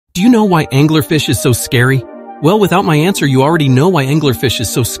Do you know why anglerfish is so scary? Well, without my answer, you already know why anglerfish is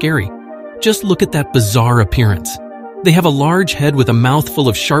so scary. Just look at that bizarre appearance. They have a large head with a mouth full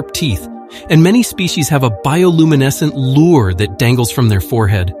of sharp teeth, and many species have a bioluminescent lure that dangles from their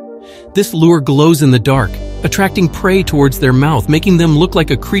forehead. This lure glows in the dark, attracting prey towards their mouth, making them look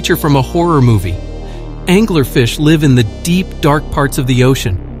like a creature from a horror movie. Anglerfish live in the deep, dark parts of the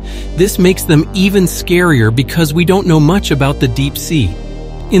ocean. This makes them even scarier because we don't know much about the deep sea.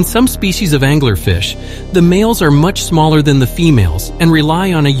 In some species of anglerfish, the males are much smaller than the females and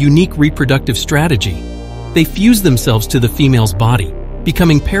rely on a unique reproductive strategy. They fuse themselves to the female's body,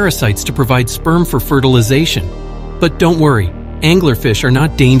 becoming parasites to provide sperm for fertilization. But don't worry, anglerfish are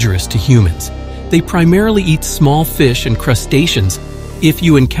not dangerous to humans. They primarily eat small fish and crustaceans. If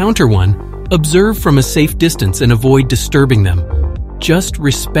you encounter one, observe from a safe distance and avoid disturbing them. Just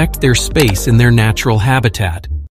respect their space in their natural habitat.